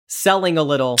Selling a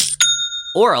little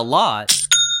or a lot,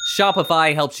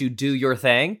 Shopify helps you do your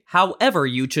thing, however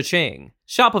you cha-ching.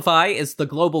 Shopify is the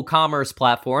global commerce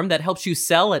platform that helps you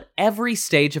sell at every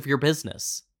stage of your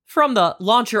business. From the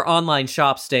launch your online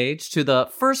shop stage to the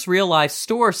first real-life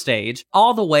store stage,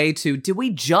 all the way to do we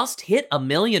just hit 1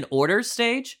 million orders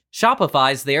stage,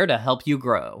 Shopify's there to help you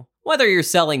grow. Whether you're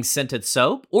selling scented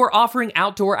soap or offering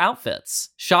outdoor outfits,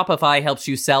 Shopify helps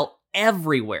you sell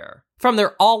everywhere. From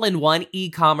their all-in-one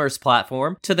e-commerce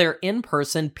platform to their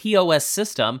in-person POS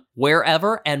system,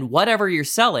 wherever and whatever you're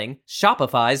selling,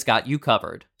 Shopify's got you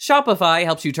covered. Shopify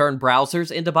helps you turn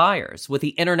browsers into buyers with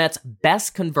the internet's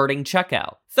best converting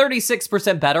checkout,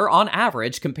 36% better on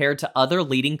average compared to other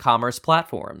leading commerce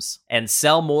platforms. And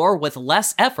sell more with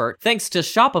less effort thanks to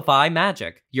Shopify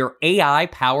Magic, your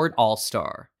AI-powered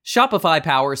all-star. Shopify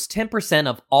powers 10%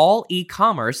 of all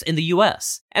e-commerce in the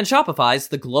US, and Shopify's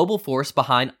the global force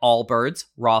behind Allbirds,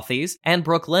 Rothy's, and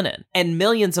Brooklinen, and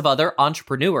millions of other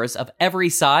entrepreneurs of every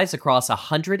size across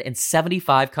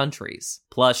 175 countries.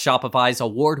 Plus, Shopify's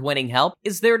award-winning help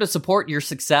is there to support your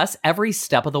success every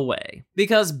step of the way.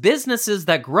 Because businesses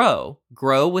that grow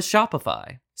with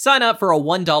Shopify. Sign up for a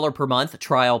 $1 per month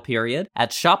trial period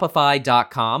at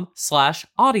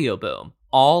shopify.com/audioboom,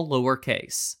 all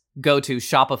lowercase. Go to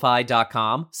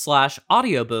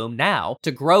shopify.com/audioboom now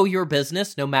to grow your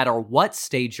business no matter what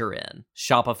stage you're in.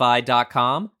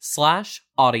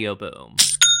 Shopify.com/audioboom.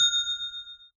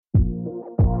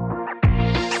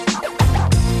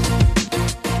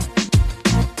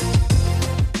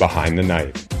 Behind the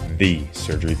Knife, the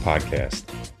surgery podcast.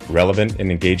 Relevant and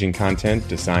engaging content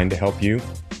designed to help you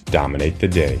dominate the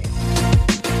day.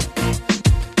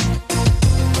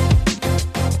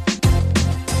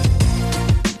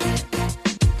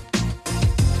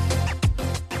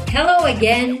 Hello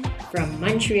again from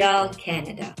Montreal,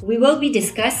 Canada. We will be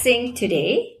discussing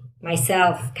today,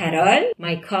 myself, Carole,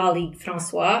 my colleague,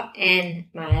 François, and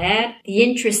Maher, the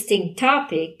interesting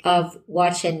topic of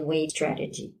watch and wait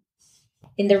strategy.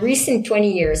 In the recent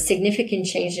 20 years, significant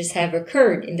changes have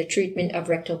occurred in the treatment of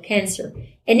rectal cancer.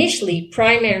 Initially,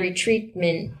 primary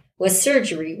treatment was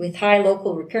surgery with high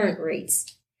local recurrent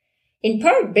rates. In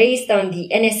part based on the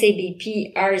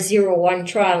NSABP R01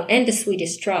 trial and the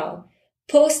Swedish trial,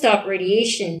 post-op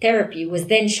radiation therapy was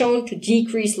then shown to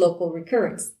decrease local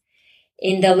recurrence.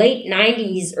 In the late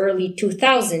 90s, early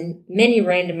 2000, many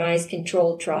randomized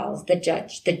controlled trials, the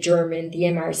Dutch, the German, the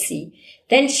MRC,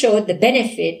 then showed the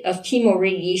benefit of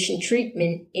chemoradiation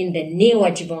treatment in the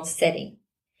neoadjuvant setting.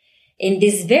 In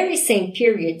this very same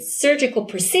period, surgical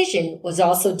precision was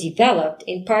also developed,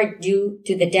 in part due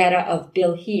to the data of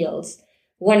Bill Heels,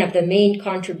 one of the main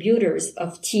contributors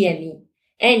of TME.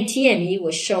 And TME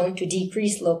was shown to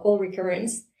decrease local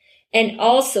recurrence and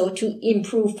also to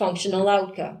improve functional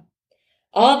outcome.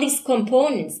 All these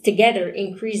components together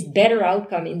increased better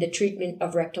outcome in the treatment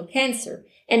of rectal cancer.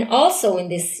 And also in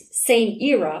this same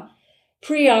era,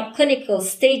 pre-op clinical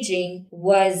staging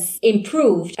was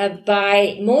improved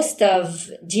by most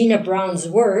of Gina Brown's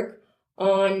work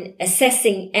on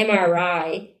assessing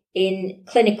MRI in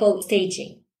clinical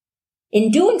staging. In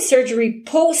doing surgery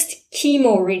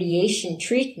post-chemoradiation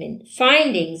treatment,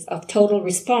 findings of total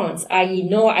response, i.e.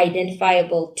 no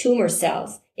identifiable tumor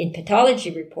cells in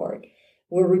pathology report,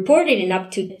 were reported in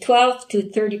up to 12 to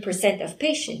 30% of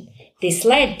patients. This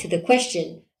led to the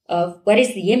question of what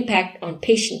is the impact on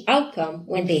patient outcome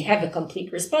when they have a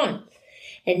complete response.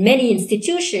 And many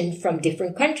institutions from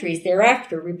different countries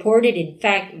thereafter reported, in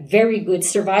fact, very good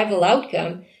survival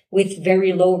outcome with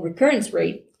very low recurrence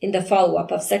rate in the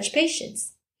follow-up of such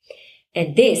patients.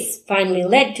 And this finally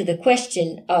led to the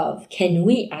question of, can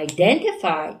we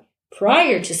identify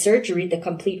prior to surgery the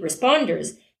complete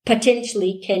responders?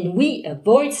 Potentially, can we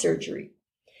avoid surgery?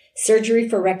 Surgery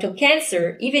for rectal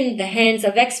cancer, even in the hands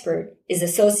of experts, is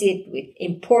associated with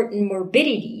important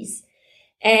morbidities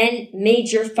and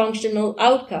major functional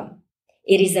outcome.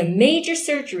 It is a major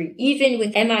surgery, even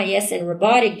with MIS and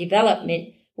robotic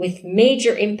development, with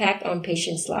major impact on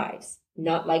patients' lives,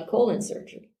 not like colon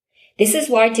surgery. This is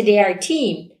why today our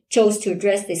team chose to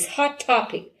address this hot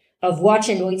topic of watch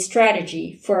and wait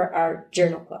strategy for our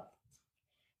journal club.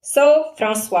 So,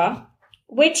 François,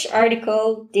 which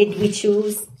article did we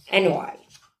choose and why?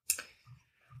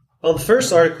 Well, the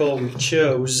first article we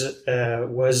chose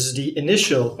was the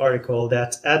initial article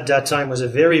that at that time was a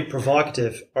very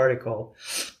provocative article.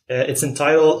 It's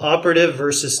entitled Operative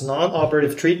versus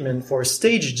Non-Operative Treatment for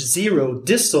Stage 0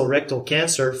 Distal Rectal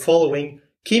Cancer Following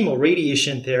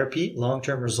Chemoradiation Therapy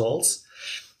Long-Term Results.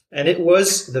 And it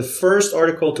was the first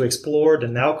article to explore the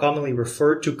now commonly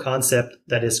referred to concept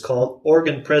that is called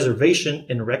organ preservation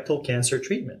in rectal cancer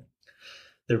treatment.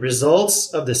 The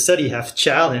results of the study have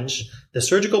challenged the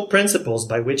surgical principles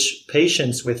by which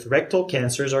patients with rectal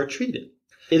cancers are treated.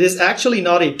 It is actually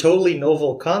not a totally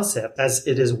novel concept, as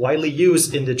it is widely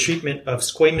used in the treatment of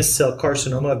squamous cell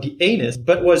carcinoma of the anus,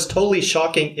 but was totally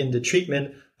shocking in the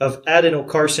treatment of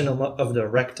adenocarcinoma of the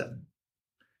rectum.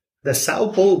 The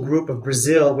Sao Paulo group of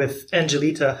Brazil with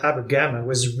Angelita Habergama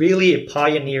was really a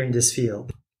pioneer in this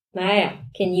field. Maya,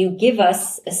 can you give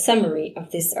us a summary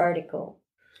of this article?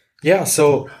 Yeah,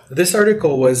 so this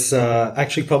article was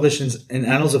actually published in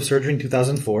Annals of Surgery in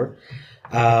 2004.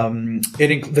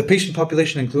 The patient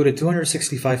population included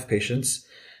 265 patients.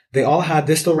 They all had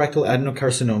distal rectal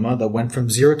adenocarcinoma that went from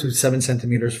 0 to 7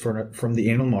 centimeters from the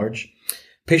anal marge.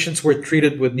 Patients were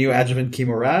treated with neoadjuvant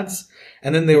chemorads,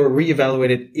 and then they were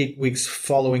reevaluated 8 weeks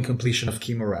following completion of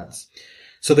chemorads.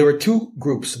 So there were two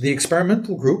groups, the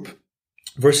experimental group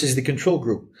versus the control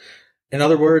group. In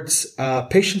other words,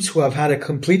 patients who have had a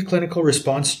complete clinical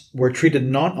response were treated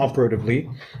non-operatively,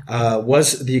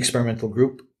 was the experimental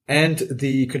group. And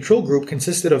the control group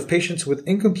consisted of patients with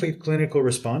incomplete clinical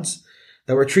response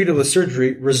that were treated with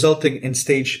surgery, resulting in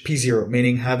stage P0,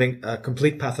 meaning having a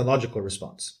complete pathological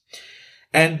response.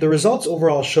 And the results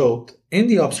overall showed in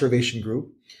the observation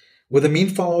group, with a mean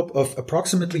follow-up of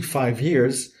approximately 5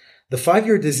 years, the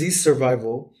 5-year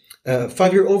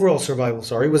overall survival,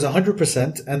 was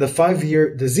 100%, and the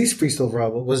 5-year disease-free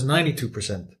survival was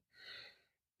 92%.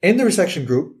 In the resection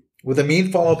group, with a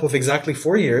mean follow-up of exactly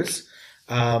 4 years,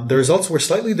 the results were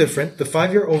slightly different. The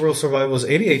 5-year overall survival was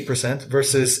 88%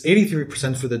 versus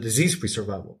 83% for the disease-free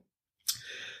survival.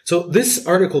 So this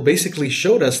article basically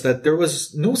showed us that there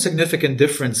was no significant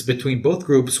difference between both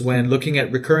groups when looking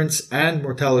at recurrence and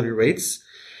mortality rates.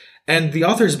 And the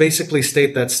authors basically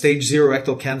state that stage 0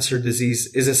 rectal cancer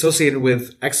disease is associated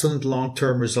with excellent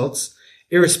long-term results,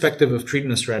 irrespective of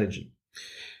treatment strategy.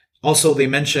 Also, they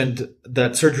mentioned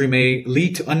that surgery may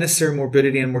lead to unnecessary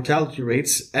morbidity and mortality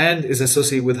rates and is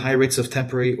associated with high rates of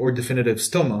temporary or definitive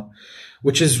stoma,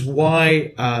 which is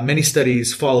why many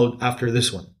studies followed after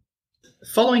this one.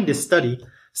 Following this study,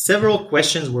 several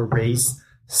questions were raised,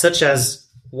 such as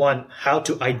 1. How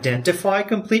to identify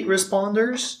complete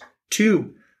responders?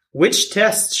 2. Which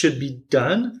tests should be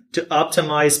done to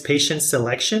optimize patient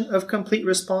selection of complete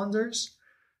responders?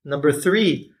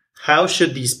 3. How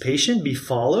should these patients be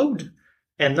followed?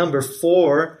 And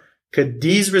 4, could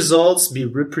these results be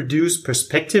reproduced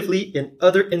prospectively in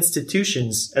other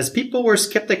institutions, as people were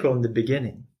skeptical in the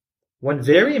beginning? One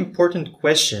very important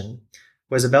question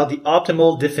was about the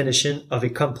optimal definition of a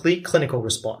complete clinical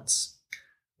response.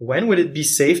 When would it be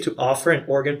safe to offer an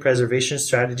organ preservation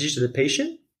strategy to the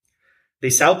patient? The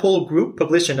Sao Paulo group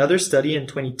published another study in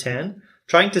 2010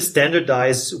 trying to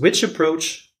standardize which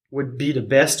approach would be the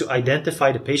best to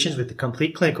identify the patients with a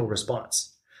complete clinical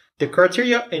response. The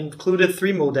criteria included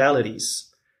 3 modalities: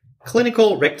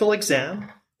 clinical rectal exam,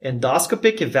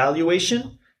 endoscopic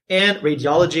evaluation, and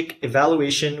radiologic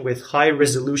evaluation with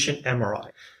high-resolution MRI.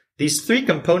 These 3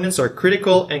 components are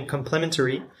critical and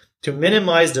complementary to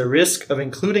minimize the risk of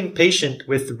including patients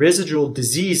with residual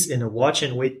disease in a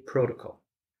watch-and-wait protocol.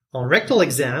 On rectal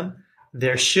exam,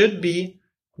 there should be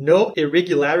no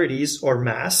irregularities or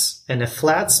mass, and a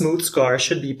flat, smooth scar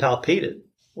should be palpated.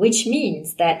 Which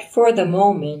means that for the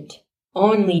moment,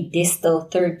 only distal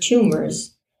third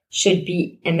tumors should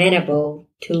be amenable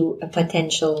to a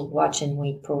potential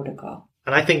watch-and-wait protocol.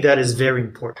 And I think that is very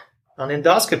important. On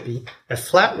endoscopy, a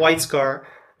flat white scar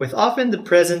with often the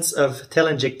presence of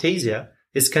telangiectasia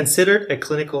is considered a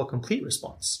clinical complete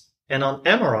response. And on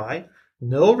MRI,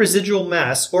 no residual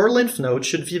mass or lymph node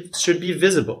should be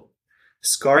visible.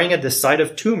 Scarring at the site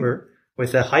of tumor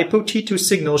with a hypo-T2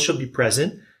 signal should be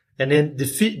present, and in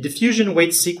diffusion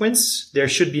weight sequence, there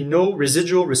should be no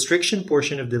residual restriction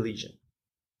portion of the lesion.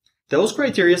 Those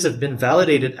criteria have been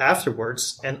validated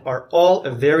afterwards and are all a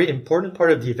very important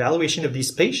part of the evaluation of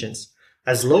these patients,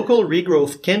 as local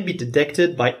regrowth can be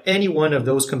detected by any one of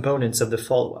those components of the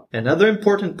follow-up. Another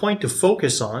important point to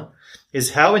focus on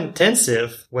is how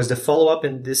intensive was the follow-up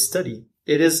in this study.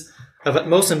 It is of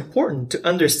utmost importance to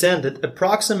understand that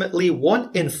approximately 1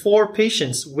 in 4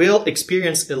 patients will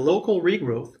experience a local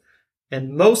regrowth,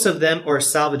 and most of them are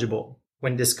salvageable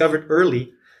when discovered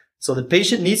early, so the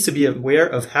patient needs to be aware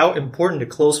of how important a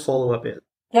close follow-up is.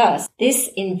 Thus, this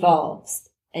involves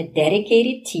a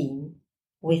dedicated team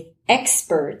with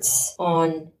experts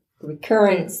on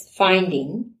recurrence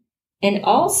finding and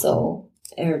also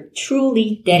a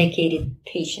truly dedicated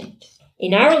patient.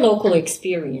 In our local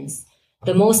experience,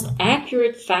 the most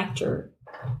accurate factor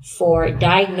for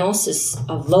diagnosis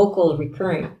of local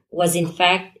recurrent was in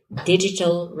fact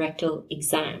digital rectal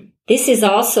exam. This is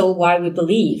also why we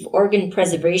believe organ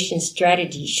preservation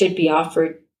strategy should be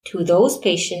offered to those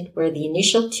patients where the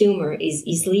initial tumor is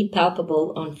easily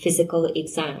palpable on physical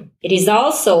exam. It is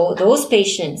also those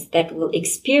patients that will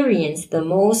experience the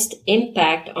most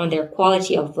impact on their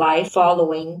quality of life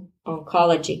following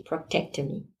oncologic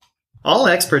prostatectomy. All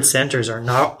expert centers are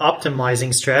now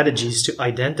optimizing strategies to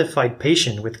identify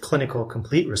patients with clinical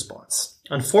complete response.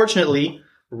 Unfortunately,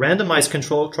 randomized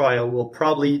controlled trial will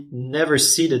probably never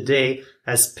see the day,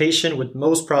 as patient would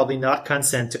most probably not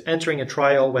consent to entering a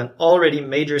trial when already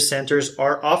major centers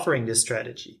are offering this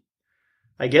strategy.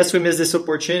 I guess we missed this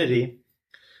opportunity.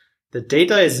 The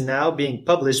data is now being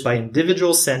published by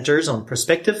individual centers on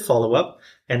prospective follow-up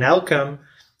and outcome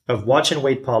of watch and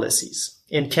wait policies.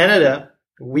 In Canada,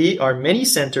 we are many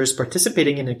centers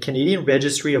participating in a Canadian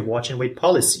registry of watch and wait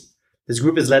policy. This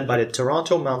group is led by the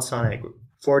Toronto Mount Sinai group.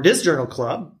 For this journal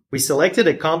club, we selected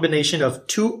a combination of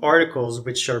two articles,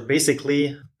 which are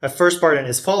basically a first part and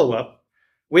its follow-up,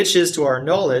 which is, to our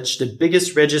knowledge, the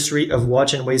biggest registry of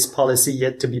watch and wait policy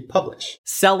yet to be published.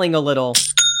 Selling a little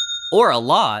or a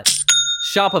lot,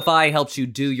 Shopify helps you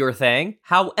do your thing,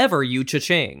 however you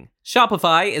cha-ching.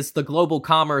 Shopify is the global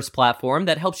commerce platform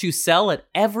that helps you sell at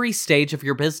every stage of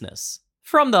your business.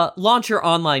 From the launch your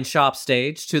online shop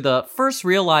stage to the first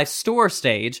real life store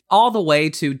stage, all the way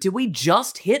to did we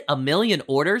just hit 1 million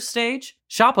orders stage?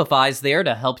 Shopify's there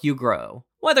to help you grow.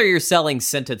 Whether you're selling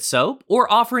scented soap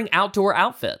or offering outdoor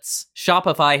outfits,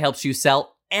 Shopify helps you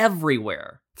sell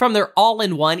everywhere. From their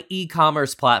all-in-one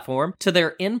e-commerce platform to their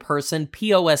in-person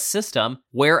POS system,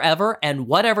 wherever and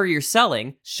whatever you're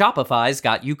selling, Shopify's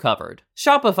got you covered.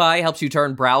 Shopify helps you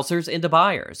turn browsers into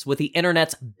buyers with the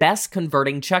internet's best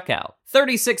converting checkout,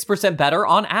 36% better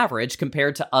on average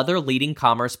compared to other leading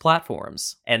commerce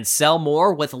platforms. And sell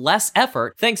more with less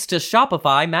effort thanks to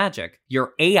Shopify Magic,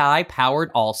 your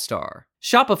AI-powered all-star.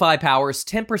 Shopify powers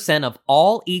 10% of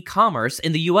all e-commerce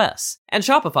in the US, and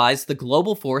Shopify's the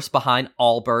global force behind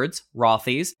Allbirds,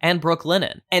 Rothy's, and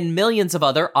Brooklinen, and millions of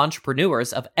other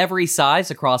entrepreneurs of every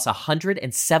size across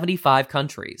 175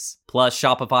 countries. Plus,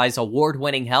 Shopify's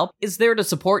award-winning help is there to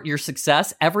support your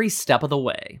success every step of the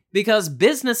way. Because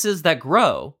businesses that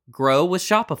grow, grow with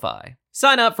Shopify.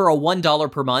 Sign up for a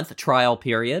 $1 per month trial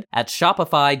period at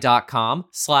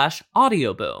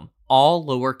shopify.com/audioboom, all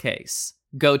lowercase.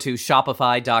 Go to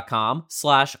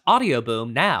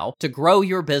shopify.com/audioboom now to grow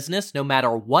your business no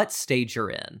matter what stage you're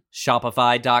in.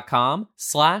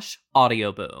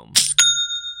 Shopify.com/audioboom.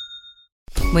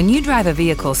 When you drive a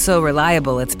vehicle so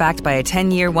reliable it's backed by a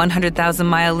 10-year,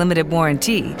 100,000-mile limited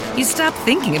warranty, you stop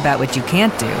thinking about what you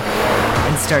can't do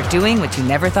and start doing what you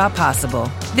never thought possible.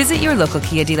 Visit your local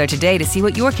Kia dealer today to see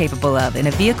what you're capable of in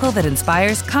a vehicle that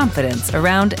inspires confidence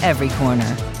around every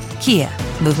corner. Kia,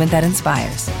 movement that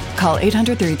inspires. Call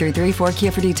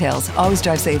 800-333-4KIA for details. Always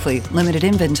drive safely. Limited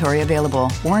inventory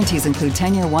available. Warranties include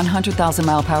 10-year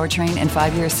 100,000-mile powertrain and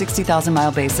 5-year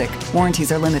 60,000-mile basic.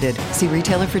 Warranties are limited. See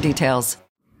retailer for details.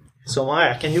 So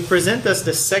Maya, can you present us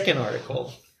the second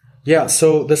article? Yeah,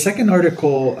 so the second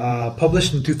article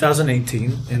published in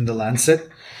 2018 in The Lancet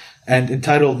and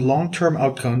entitled Long-Term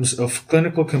Outcomes of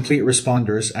Clinical Complete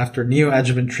Responders After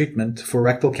Neoadjuvant Treatment for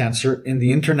Rectal Cancer in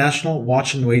the International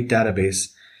Watch and Wait Database,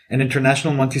 an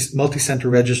international multi-center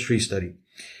registry study.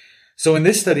 So in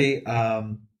this study,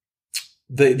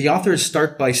 the authors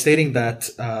start by stating that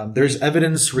there's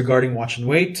evidence regarding watch and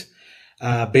wait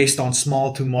based on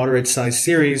small to moderate size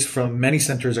series from many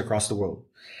centers across the world.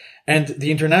 And the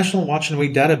International Watch and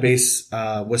Wait Database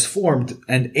was formed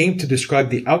and aimed to describe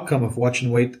the outcome of watch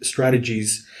and wait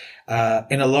strategies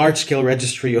in a large-scale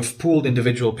registry of pooled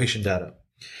individual patient data.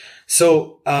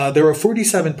 So there were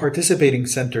 47 participating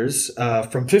centers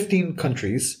from 15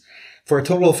 countries for a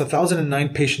total of 1,009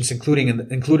 patients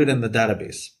included in the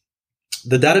database.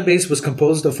 The database was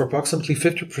composed of approximately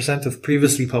 50% of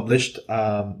previously published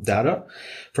data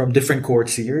from different cohort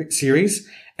series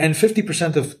and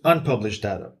 50% of unpublished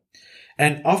data.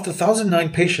 And of the 1,009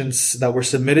 patients that were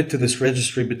submitted to this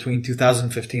registry between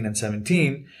 2015 and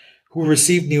 17, who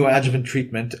received neoadjuvant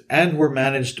treatment and were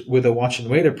managed with a watch and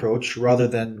wait approach rather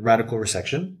than radical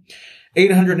resection,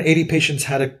 880 patients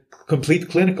had a complete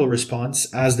clinical response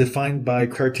as defined by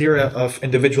criteria of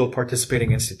individual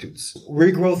participating institutes.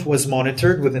 Regrowth was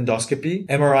monitored with endoscopy,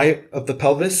 MRI of the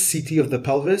pelvis, CT of the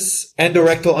pelvis,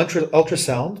 endorectal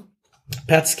ultrasound,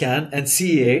 PET scan, and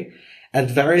CEA at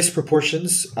various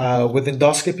proportions, with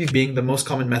endoscopy being the most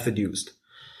common method used.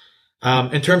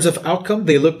 In terms of outcome,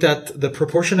 they looked at the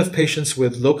proportion of patients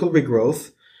with local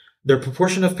regrowth, their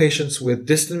proportion of patients with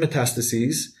distant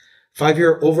metastases,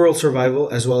 5-year overall survival,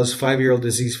 as well as 5-year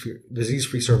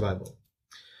disease-free survival.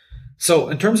 So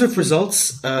in terms of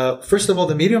results, first of all,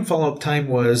 the median follow-up time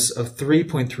was of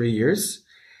 3.3 years.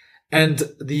 And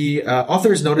the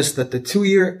authors noticed that the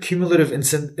 2-year cumulative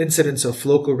incidence of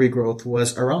local regrowth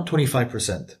was around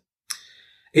 25%.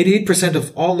 88%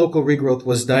 of all local regrowth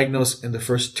was diagnosed in the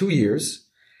first 2 years,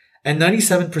 and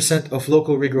 97% of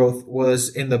local regrowth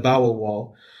was in the bowel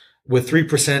wall, with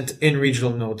 3% in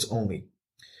regional nodes only.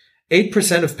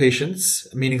 8% of patients,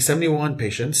 meaning 71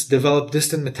 patients, developed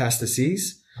distant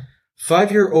metastases.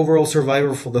 5-year overall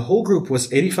survival for the whole group was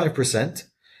 85%,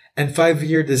 and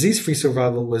 5-year disease-free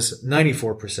survival was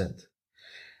 94%.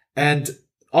 And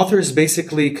authors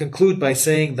basically conclude by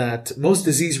saying that most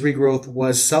disease regrowth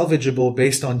was salvageable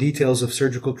based on details of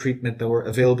surgical treatment that were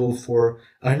available for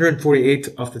 148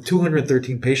 of the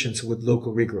 213 patients with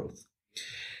local regrowth.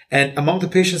 And among the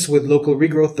patients with local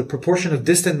regrowth, the proportion of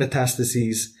distant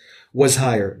metastases was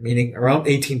higher, meaning around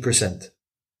 18%.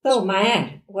 So,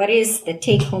 Maher, what is the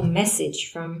take-home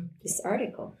message from this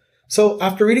article? So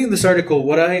after reading this article,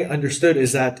 what I understood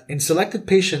is that in selected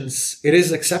patients, it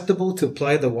is acceptable to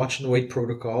apply the watch and wait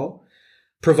protocol,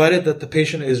 provided that the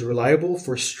patient is reliable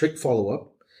for strict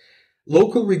follow-up.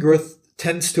 Local regrowth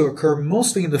tends to occur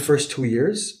mostly in the first 2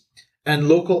 years, and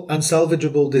local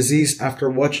unsalvageable disease after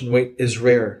watch and wait is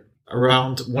rare,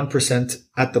 around 1%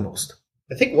 at the most.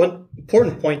 I think one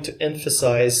important point to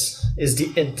emphasize is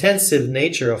the intensive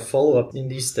nature of follow-up in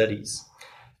these studies.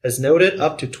 As noted,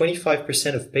 up to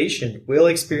 25% of patients will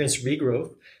experience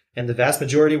regrowth, and the vast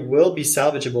majority will be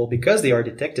salvageable because they are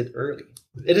detected early.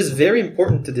 It is very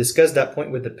important to discuss that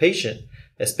point with the patient,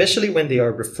 especially when they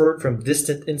are referred from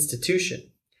distant institution.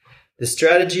 The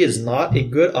strategy is not a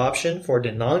good option for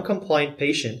the non-compliant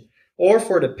patient or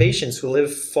for the patients who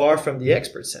live far from the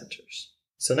expert centers.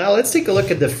 So now let's take a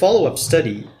look at the follow-up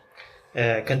study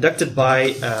conducted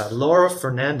by Laura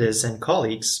Fernandez and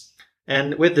colleagues,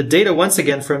 and with the data once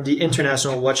again from the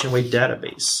International Watch and Wait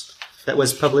database that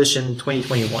was published in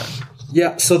 2021.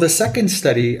 Yeah, so the second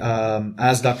study,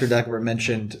 as Dr. Dagmar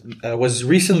mentioned, was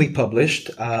recently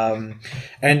published, and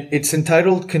it's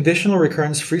entitled Conditional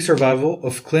Recurrence-Free Survival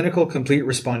of Clinical Complete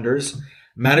Responders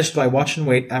Managed by Watch and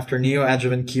Wait After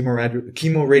Neoadjuvant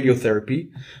Chemoradiotherapy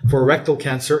for Rectal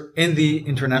Cancer in the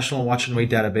International Watch and Wait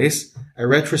Database, a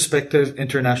retrospective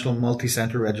international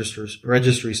multi-center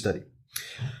registry study.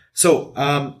 So,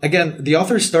 again, the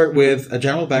authors start with a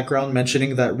general background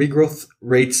mentioning that regrowth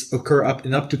rates occur up to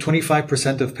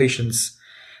 25% of patients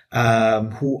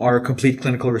who are complete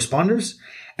clinical responders,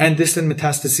 and distant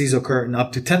metastases occur in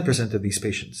up to 10% of these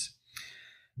patients.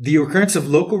 The occurrence of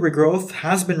local regrowth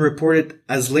has been reported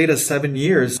as late as 7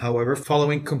 years, however,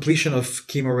 following completion of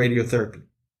chemoradiotherapy.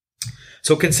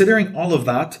 So considering all of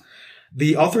that,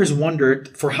 the authors wondered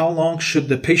for how long should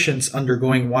the patients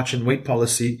undergoing watch and wait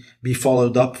policy be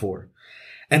followed up for.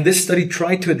 And this study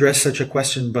tried to address such a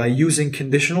question by using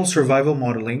conditional survival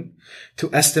modeling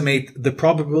to estimate the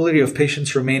probability of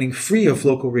patients remaining free of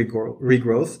local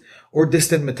regrowth or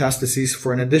distant metastases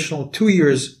for an additional 2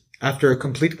 years after a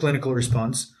complete clinical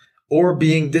response, or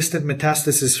being distant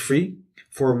metastasis free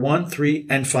for 1, 3,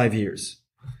 and 5 years.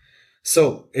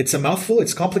 So it's a mouthful,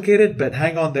 it's complicated, but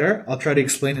hang on there. I'll try to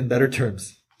explain in better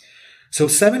terms. So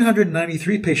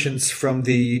 793 patients from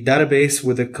the database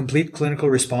with a complete clinical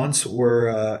response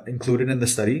were included in the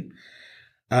study.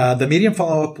 The median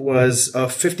follow-up was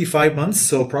of 55 months,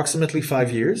 so approximately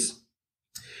 5 years.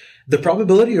 The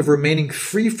probability of remaining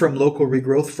free from local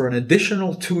regrowth for an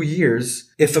additional 2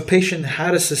 years if a patient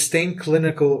had a sustained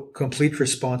clinical complete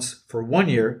response for 1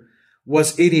 year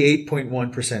was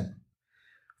 88.1%.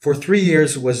 For 3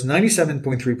 years was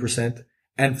 97.3%,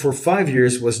 and for 5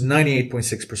 years was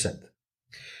 98.6%.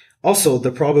 Also,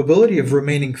 the probability of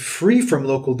remaining free from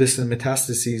local distant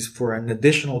metastases for an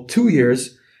additional 2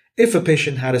 years if a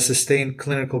patient had a sustained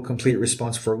clinical complete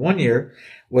response for 1 year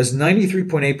was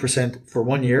 93.8% for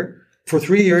 1 year. For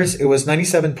 3 years, it was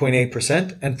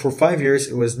 97.8%, and for 5 years,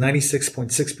 it was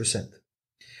 96.6%.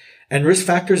 And risk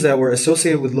factors that were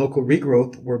associated with local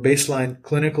regrowth were baseline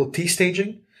clinical T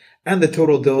staging and the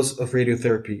total dose of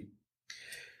radiotherapy.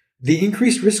 The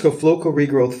increased risk of local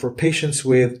regrowth for patients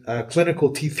with a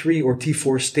clinical T3 or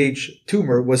T4 stage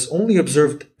tumor was only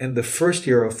observed in the first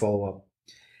year of follow-up.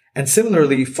 And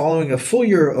similarly, following a full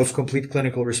year of complete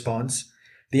clinical response,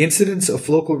 the incidence of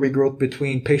local regrowth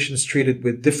between patients treated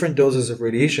with different doses of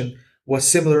radiation was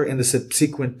similar in the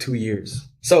subsequent 2 years.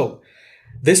 So,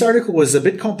 this article was a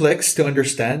bit complex to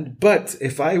understand, but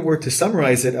if I were to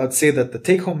summarize it, I'd say that the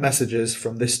take-home messages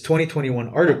from this 2021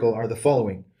 article are the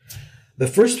following. The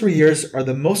first 3 years are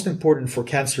the most important for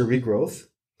cancer regrowth.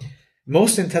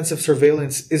 Most intensive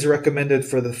surveillance is recommended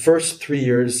for the first 3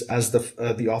 years, as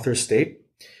the authors state.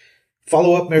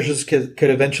 Follow-up measures could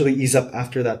eventually ease up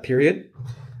after that period.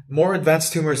 More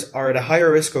advanced tumors are at a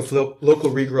higher risk of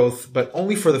local regrowth, but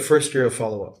only for the first year of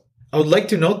follow-up. I would like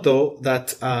to note, though,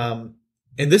 that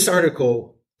in this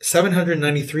article,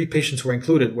 793 patients were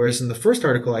included, whereas in the first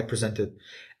article I presented,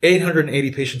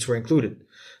 880 patients were included.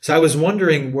 So I was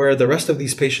wondering where the rest of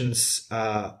these patients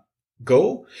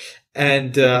go,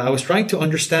 and I was trying to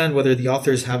understand whether the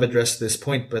authors have addressed this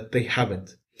point, but they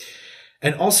haven't.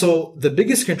 And also, the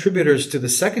biggest contributors to the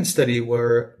second study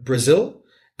were Brazil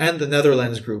and the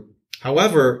Netherlands group.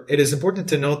 However, it is important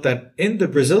to note that in the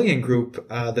Brazilian group,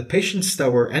 the patients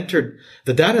that were entered,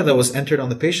 the data that was entered on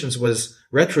the patients was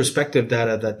retrospective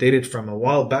data that dated from a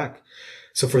while back.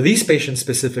 So for these patients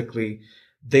specifically,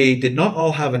 they did not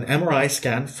all have an MRI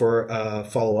scan for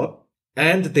follow-up,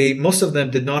 and most of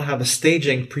them did not have a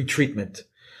staging pre-treatment.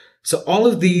 So all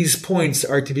of these points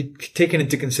are to be taken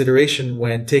into consideration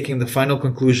when taking the final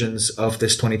conclusions of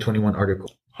this 2021 article.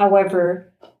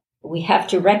 However, we have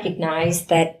to recognize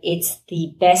that it's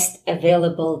the best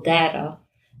available data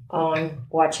on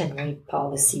watch and wait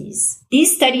policies.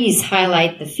 These studies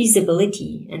highlight the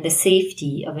feasibility and the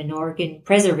safety of an organ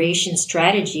preservation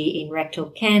strategy in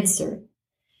rectal cancer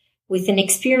with an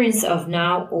experience of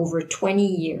now over 20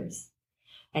 years.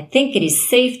 I think it is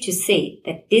safe to say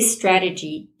that this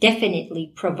strategy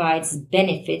definitely provides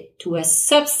benefit to a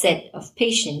subset of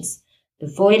patients,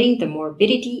 avoiding the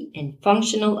morbidity and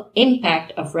functional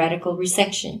impact of radical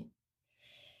resection.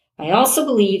 I also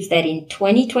believe that in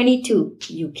 2022,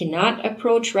 you cannot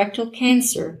approach rectal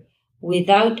cancer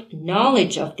without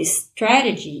knowledge of this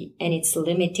strategy and its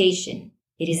limitation.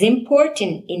 It is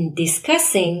important in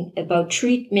discussing about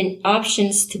treatment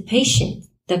options to patients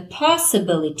the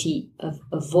possibility of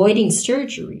avoiding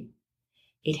surgery.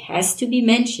 It has to be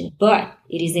mentioned, but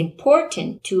it is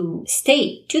important to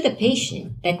state to the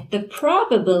patient that the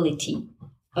probability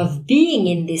of being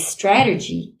in this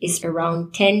strategy is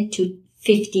around 10 to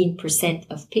 15%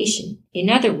 of patients. In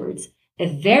other words, a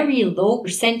very low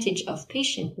percentage of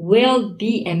patients will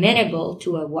be amenable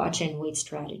to a watch and wait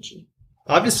strategy.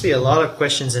 Obviously, a lot of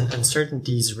questions and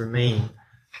uncertainties remain.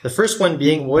 The first one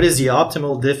being, what is the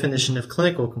optimal definition of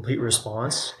clinical complete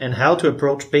response and how to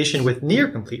approach patient with near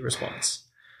complete response?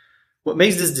 What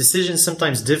makes this decision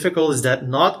sometimes difficult is that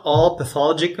not all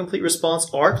pathologic complete response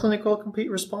are clinical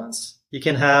complete response. You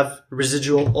can have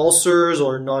residual ulcers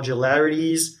or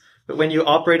nodularities, but when you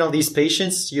operate on these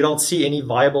patients, you don't see any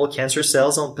viable cancer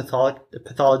cells on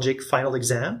pathologic final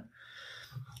exam.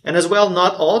 And as well,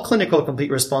 not all clinical complete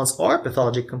response are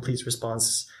pathologic complete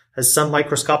response, as some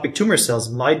microscopic tumor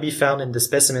cells might be found in the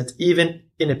specimen even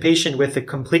in a patient with a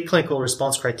complete clinical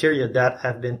response criteria that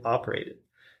have been operated.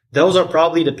 Those are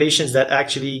probably the patients that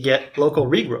actually get local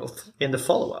regrowth in the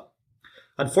follow-up.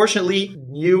 Unfortunately,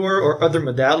 newer or other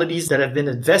modalities that have been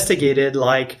investigated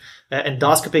like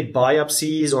endoscopic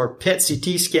biopsies or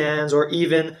PET-CT scans or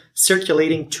even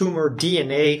circulating tumor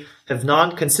DNA have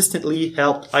not consistently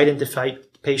helped identify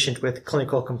patients with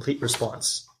clinical complete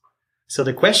response. So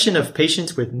the question of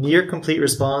patients with near complete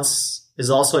response is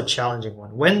also a challenging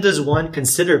one. When does one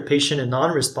consider a patient a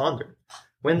non-responder?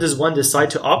 When does one decide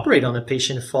to operate on a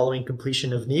patient following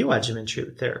completion of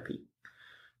neoadjuvant therapy?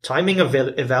 Timing of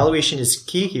evaluation is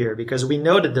key here because we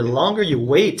know that the longer you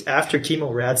wait after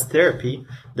chemo-RADS therapy,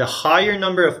 the higher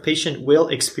number of patients will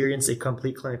experience a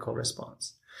complete clinical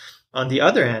response. On the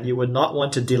other hand, you would not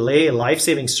want to delay a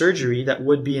life-saving surgery that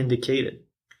would be indicated.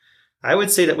 I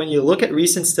would say that when you look at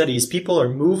recent studies, people are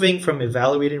moving from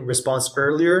evaluating response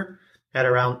earlier at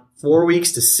around 4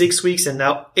 weeks to 6 weeks and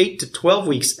now 8 to 12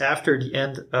 weeks after the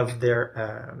end of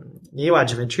their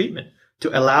neoadjuvant treatment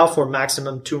to allow for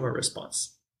maximum tumor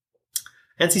response.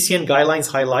 NCCN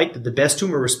guidelines highlight that the best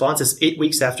tumor response is 8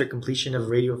 weeks after completion of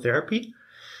radiotherapy,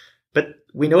 but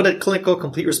we know that clinical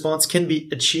complete response can be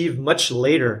achieved much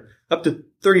later, up to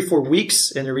 34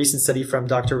 weeks in a recent study from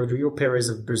Dr. Rodrigo Perez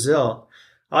of Brazil.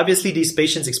 Obviously, these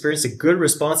patients experience a good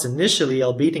response initially,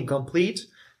 albeit incomplete,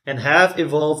 and have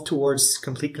evolved towards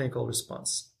complete clinical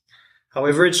response.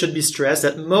 However, it should be stressed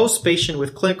that most patients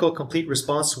with clinical complete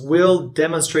response will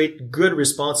demonstrate good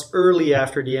response early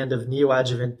after the end of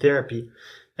neoadjuvant therapy,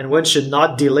 and one should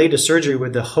not delay the surgery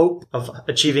with the hope of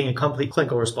achieving a complete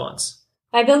clinical response.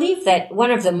 I believe that one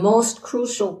of the most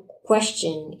crucial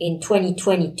question in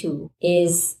 2022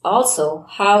 is also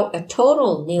how a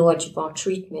total neoadjuvant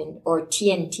treatment or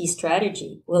TNT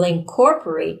strategy will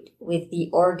incorporate with the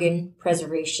organ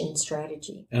preservation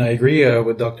strategy. And I agree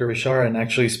with Dr. Richard. And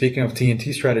actually, speaking of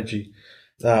TNT strategy,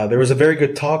 there was a very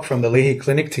good talk from the Leahy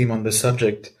Clinic team on this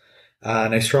subject.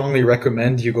 And I strongly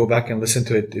recommend you go back and listen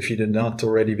to it if you did not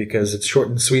already, because it's short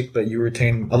and sweet, but you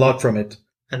retain a lot from it.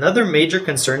 Another major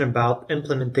concern about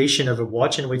implementation of a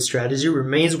watch and wait strategy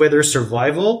remains whether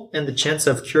survival and the chance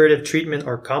of curative treatment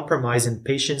are compromised in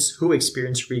patients who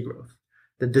experience regrowth.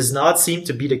 That does not seem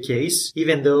to be the case,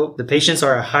 even though the patients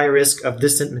are at high risk of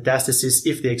distant metastasis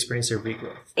if they experience a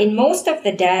regrowth. In most of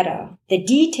the data, the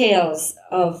details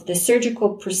of the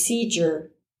surgical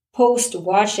procedure post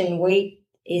watch and wait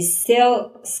is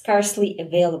still scarcely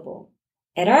available.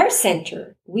 At our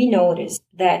center, we noticed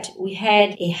that we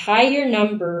had a higher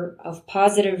number of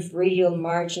positive radial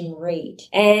margin rate,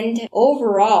 and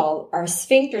overall, our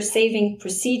sphincter saving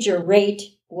procedure rate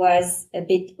was a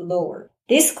bit lower.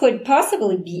 This could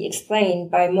possibly be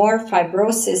explained by more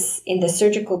fibrosis in the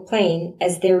surgical plane,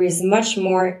 as there is much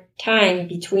more time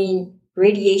between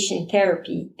radiation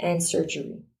therapy and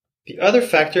surgery. The other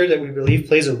factor that we believe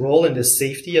plays a role in the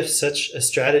safety of such a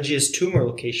strategy is tumor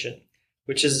location,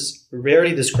 which is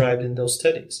rarely described in those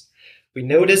studies. We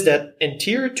noticed that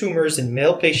anterior tumors in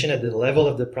male patients at the level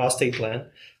of the prostate gland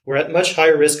were at much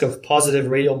higher risk of positive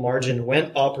radial margin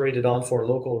when operated on for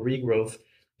local regrowth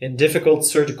in difficult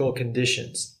surgical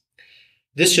conditions.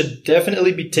 This should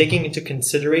definitely be taken into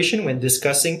consideration when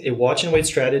discussing a watch and wait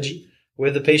strategy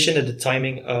with the patient at the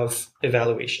timing of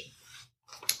evaluation.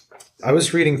 I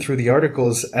was reading through the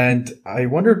articles and I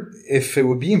wondered if it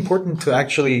would be important to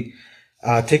actually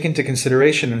take into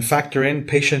consideration and factor in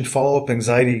patient follow-up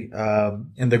anxiety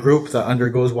in the group that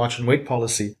undergoes watch and wait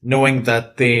policy, knowing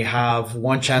that they have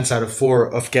 1 chance out of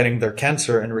 4 of getting their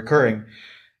cancer and recurring.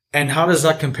 And how does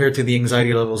that compare to the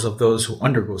anxiety levels of those who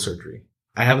undergo surgery?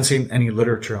 I haven't seen any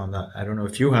literature on that. I don't know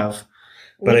if you have,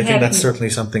 but I think that's certainly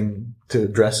something to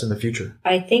address in the future.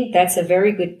 I think that's a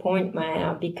very good point,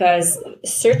 Maya, because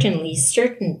certainly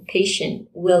certain patients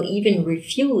will even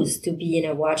refuse to be in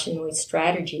a watch and wait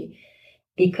strategy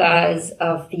because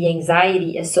of the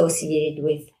anxiety associated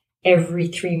with every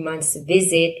 3 months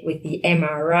visit, with the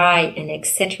MRI and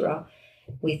etc.,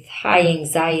 with high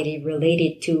anxiety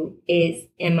related to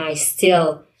am I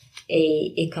still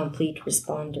a complete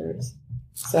responder?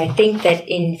 So I think that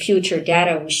in future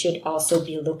data, we should also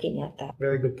be looking at that.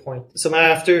 Very good point. So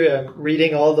after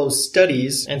reading all those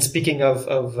studies and speaking of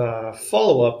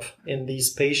follow-up in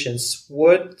these patients,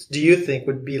 what do you think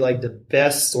would be like the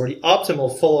best or the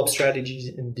optimal follow-up strategies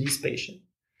in these patients?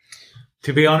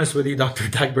 To be honest with you, Dr.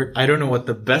 Dagbert, I don't know what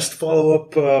the best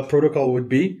follow-up protocol would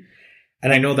be.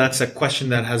 And I know that's a question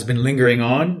that has been lingering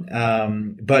on.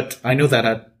 But I know that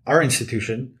at our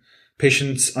institution,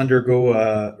 patients undergo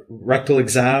a rectal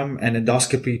exam and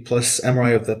endoscopy plus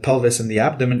MRI of the pelvis and the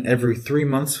abdomen every 3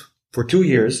 months for 2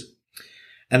 years.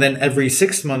 And then every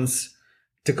 6 months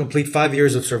to complete 5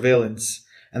 years of surveillance.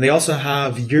 And they also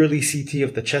have yearly CT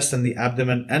of the chest and the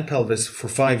abdomen and pelvis for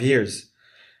 5 years.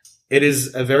 It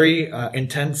is a very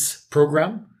intense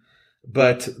program.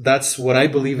 But that's what I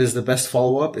believe is the best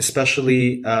follow-up,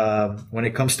 especially when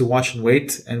it comes to watch and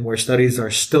wait and where studies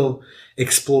are still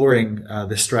exploring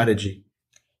the strategy.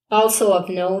 Also of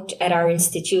note, at our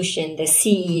institution, the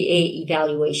CEA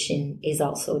evaluation is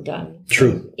also done.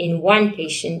 True. In one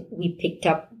patient, we picked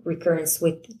up recurrence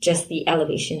with just the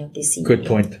elevation of the CEA. Good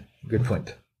point. Good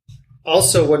point.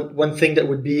 Also, one thing that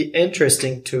would be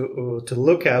interesting to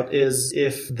look at is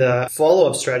if the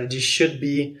follow-up strategy should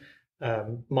be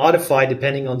modified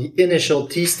depending on the initial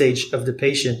T stage of the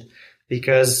patient,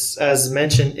 because as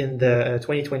mentioned in the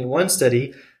 2021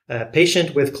 study, a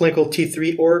patient with clinical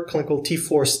T3 or clinical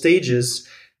T4 stages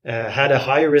had a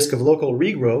higher risk of local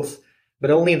regrowth,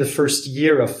 but only in the first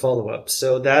year of follow-up.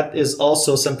 So that is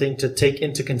also something to take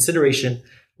into consideration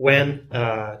when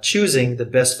choosing the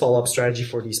best follow-up strategy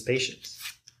for these patients.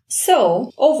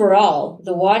 So overall,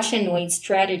 the watch and wait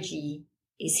strategy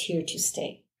is here to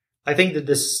stay. I think that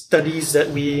the studies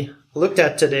that we looked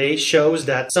at today shows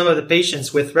that some of the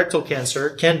patients with rectal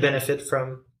cancer can benefit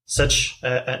from such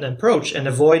an approach and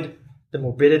avoid the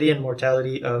morbidity and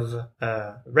mortality of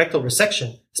rectal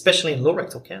resection, especially in low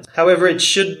rectal cancer. However, it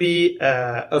should be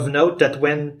of note that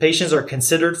when patients are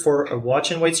considered for a watch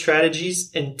and wait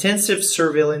strategies, intensive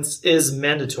surveillance is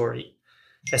mandatory,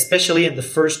 especially in the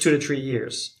first 2 to 3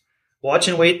 years. Watch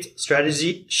and wait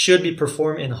strategy should be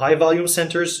performed in high volume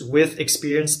centers with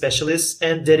experienced specialists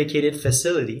and dedicated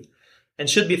facility, and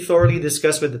should be thoroughly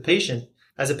discussed with the patient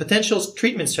as a potential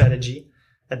treatment strategy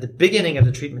at the beginning of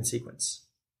the treatment sequence.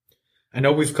 I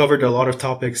know we've covered a lot of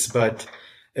topics, but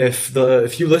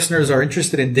if you listeners are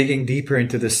interested in digging deeper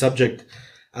into this subject,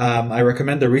 I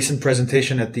recommend the recent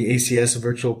presentation at the ACS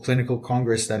Virtual Clinical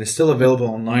Congress that is still available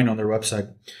online on their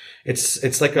website.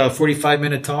 It's like a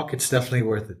 45-minute talk. It's definitely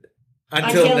worth it.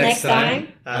 Until next time,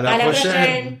 à la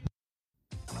prochaine.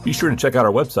 Be sure to check out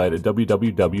our website at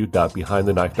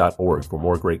www.behindtheknife.org for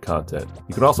more great content.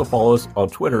 You can also follow us on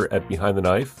Twitter at Behind the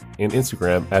Knife and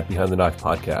Instagram at Behind the Knife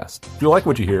Podcast. If you like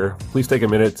what you hear, please take a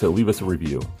minute to leave us a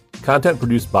review. Content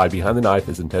produced by Behind the Knife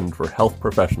is intended for health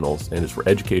professionals and is for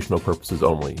educational purposes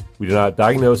only. We do not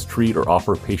diagnose, treat, or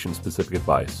offer patient-specific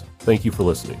advice. Thank you for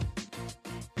listening.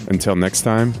 Until next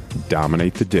time,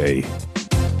 dominate the day.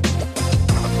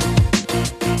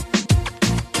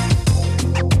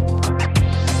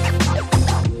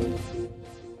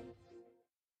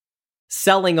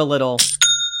 Selling a little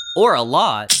or a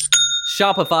lot,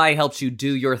 Shopify helps you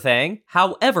do your thing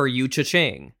however you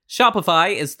cha-ching.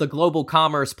 Shopify is the global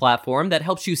commerce platform that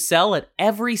helps you sell at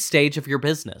every stage of your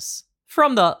business.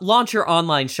 From the launch your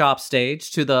online shop stage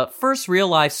to the first real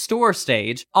life store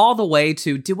stage, all the way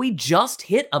to did we just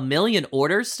hit 1 million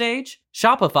orders stage?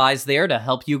 Shopify's there to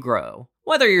help you grow.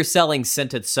 Whether you're selling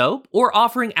scented soap or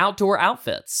offering outdoor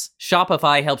outfits,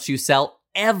 Shopify helps you sell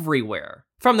everywhere.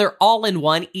 From their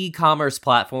all-in-one e-commerce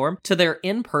platform to their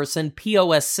in-person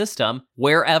POS system,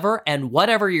 wherever and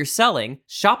whatever you're selling,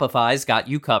 Shopify's got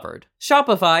you covered.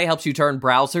 Shopify helps you turn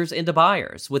browsers into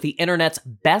buyers with the internet's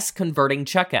best converting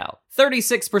checkout,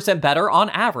 36% better on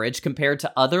average compared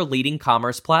to other leading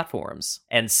commerce platforms.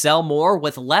 And sell more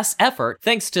with less effort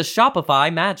thanks to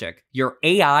Shopify Magic, your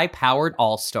AI-powered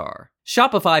all-star.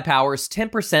 Shopify powers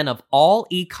 10% of all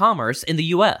e-commerce in the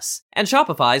US, and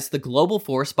Shopify's the global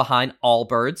force behind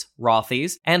Allbirds,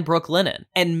 Rothy's, and Brooklinen,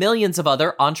 and millions of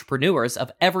other entrepreneurs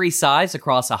of every size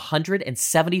across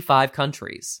 175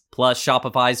 countries. Plus,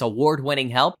 Shopify's award-winning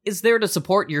help is there to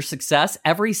support your success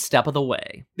every step of the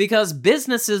way. Because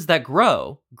businesses that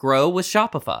grow, grow with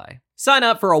Shopify. Sign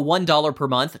up for a $1 per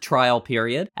month trial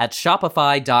period at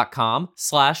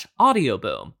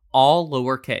shopify.com/audioboom, all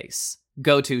lowercase.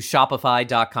 Go to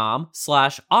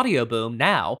shopify.com/audioboom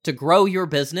now to grow your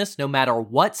business no matter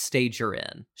what stage you're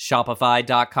in.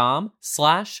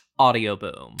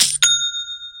 Shopify.com/audioboom.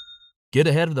 Get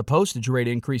ahead of the postage rate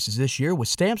increases this year with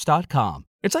Stamps.com.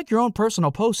 It's like your own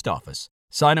personal post office.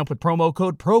 Sign up with promo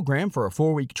code PROGRAM for a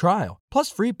 4-week trial,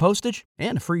 plus free postage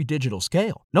and a free digital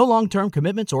scale. No long-term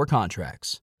commitments or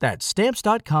contracts. That's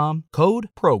Stamps.com, code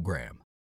PROGRAM.